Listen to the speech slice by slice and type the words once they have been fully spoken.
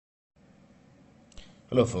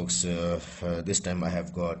Hello folks, this time I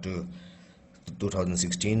have got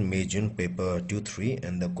 2016 May-June paper 2-3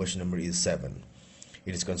 and the question number is 7.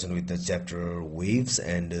 It is concerned with the chapter waves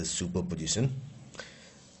and superposition.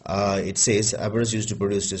 It says apparatus used to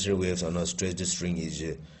produce stationary waves on a stretched string is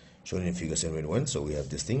shown in figure 7.1. So we have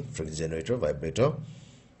this thing, frequency generator, vibrator,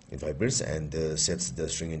 it vibrates and sets the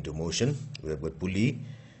string into motion. We have got pulley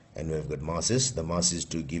and we have got masses. The mass is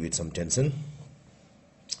to give it some tension.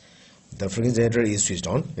 The frequency generator is switched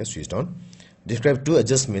on. Yes, switched on. Describe two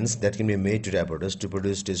adjustments that can be made to the apparatus to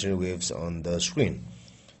produce stationary waves on the screen.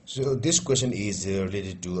 So this question is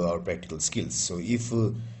related to our practical skills. So if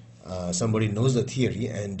somebody knows the theory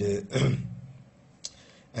and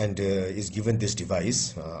is given this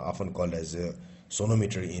device, often called as a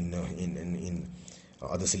sonometer in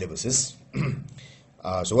other syllabuses,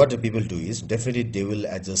 so what the people do is definitely they will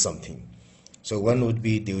adjust something. So one would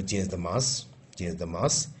be they would change the mass.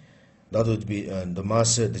 That would be the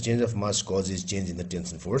mass. The change of mass causes change in the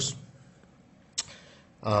tension force.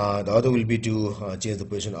 The other will be to change the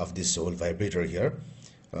position of this whole vibrator here.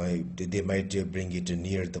 They might bring it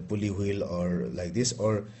near the pulley wheel or like this,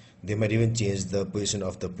 or they might even change the position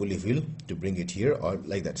of the pulley wheel to bring it here or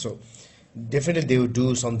like that. So definitely they would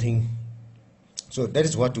do something. So that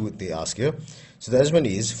is what they ask here. So the adjustment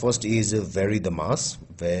is, first is vary the mass.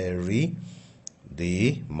 Vary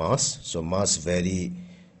the mass. So mass varying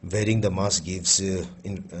the mass gives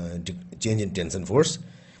change in tension force,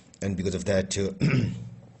 and because of that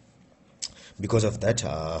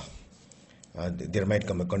there might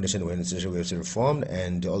come a condition when stationary waves are formed,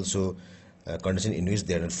 and also a condition in which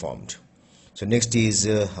they are not formed. So next is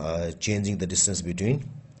changing the distance between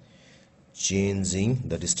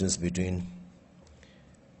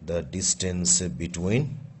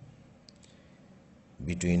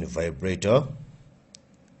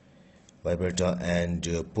vibrator and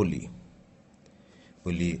pulley.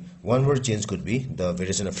 One word change could be the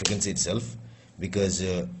variation of frequency itself, because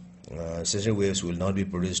stationary waves will not be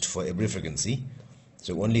produced for every frequency.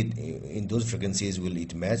 So only in those frequencies will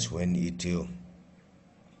it match when it is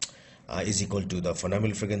equal to the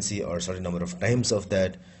fundamental frequency or certain number of times of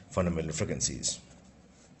that fundamental frequencies.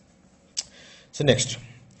 So next,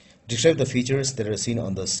 describe the features that are seen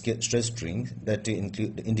on the stress string that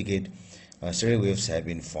indicate stationary waves have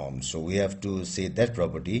been formed. So we have to say that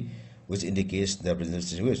property which indicates the presence of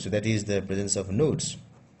stationary waves. So that is the presence of nodes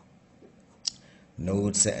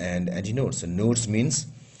and antinodes. So nodes means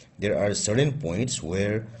there are certain points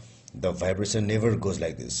where the vibration never goes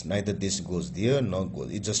like this. Neither this goes there nor goes.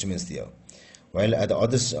 It just remains there. While at the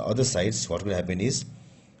other sides, what will happen is,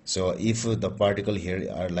 so if the particle here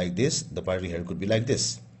are like this, the particle here could be like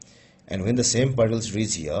this. And when the same particles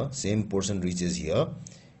reach here, same portion reaches here,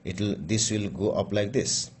 this will go up like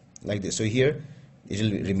this. So here it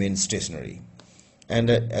will remain stationary, and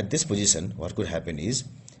at this position what could happen is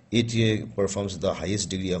it performs the highest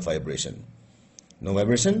degree of vibration. No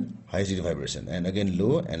vibration, highest degree of vibration, and again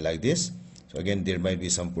low, and like this. So again there might be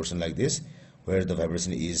some portion like this where the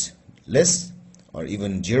vibration is less or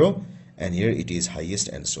even zero, and here it is highest,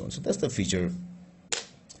 and so on. So that's the feature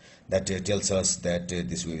that tells us that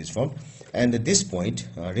this wave is formed, and at this point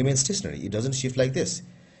remains stationary. It doesn't shift like this.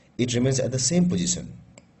 It remains at the same position.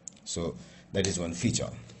 So that is one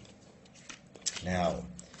feature. Now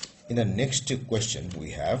in the next question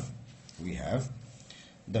we have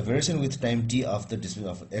the variation with time t of the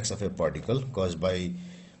displacement of x of a particle caused by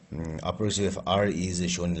opposite of r is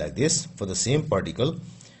shown like this. For the same particle,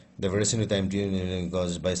 the variation with time t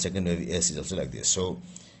caused by second wave s is also like this. So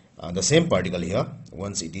the same particle here,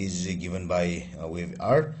 once it is given by wave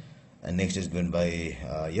r, and next is given by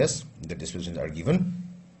s, the displacements are given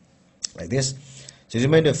like this. So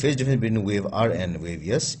remind the phase difference between wave r and wave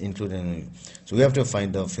s, including, so we have to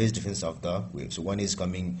find the phase difference of the wave. So one is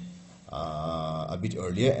coming a bit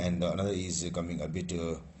earlier and another is coming a bit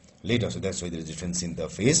later, so that's why there is difference in the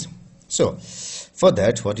phase. So for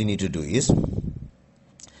that what you need to do is,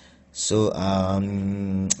 so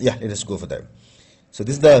yeah, let us go for that. So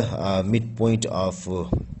this is the midpoint of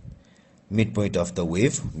the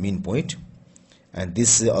wave, mean point, and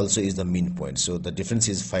this also is the mean point. So the difference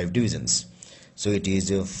is 5 divisions. So it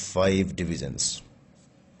is 5 divisions.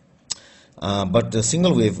 But the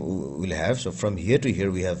single wave will have, so from here to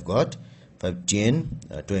here we have got 5, 10,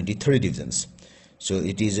 20, 30 divisions. So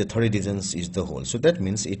it is 30 divisions is the whole. So that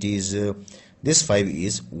means it is this 5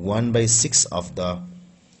 is 1/6 of the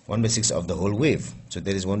whole wave. So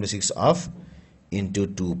there is 1/6 of into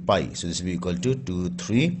 2 pi. So this will be equal to 2,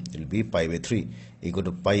 3. It will be pi by 3 equal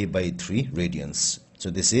to pi by 3 radians.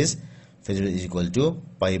 So this is phase is equal to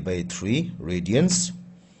pi by 3 radians.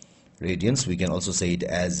 We can also say it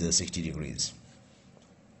as 60 degrees.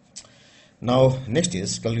 Now next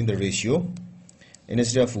is calculating the ratio.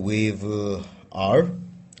 Instead of wave r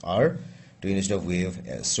to instead of wave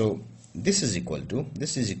s. So this is equal to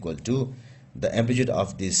the amplitude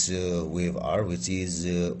of this wave r, which is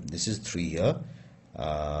this is 3 here,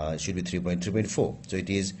 should be 3.4. So it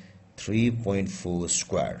is 3.4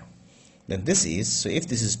 square. Then this is, so if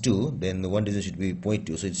this is 2, then the one digit should be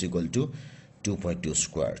 0.2, so it's equal to 2.2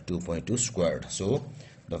 squared. 2.2 squared. So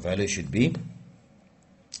the value should be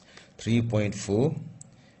 3.4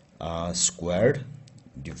 squared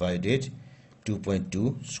divided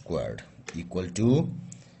 2.2 squared equal to,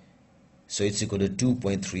 so it's equal to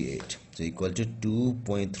 2.38. So equal to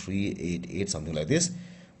 2.388, something like this,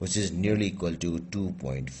 which is nearly equal to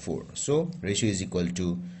 2.4. So ratio is equal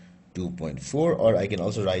to 2.4, or I can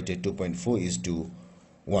also write it 2.4 is to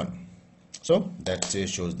 1. So that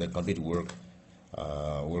shows the complete work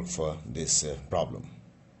for this problem.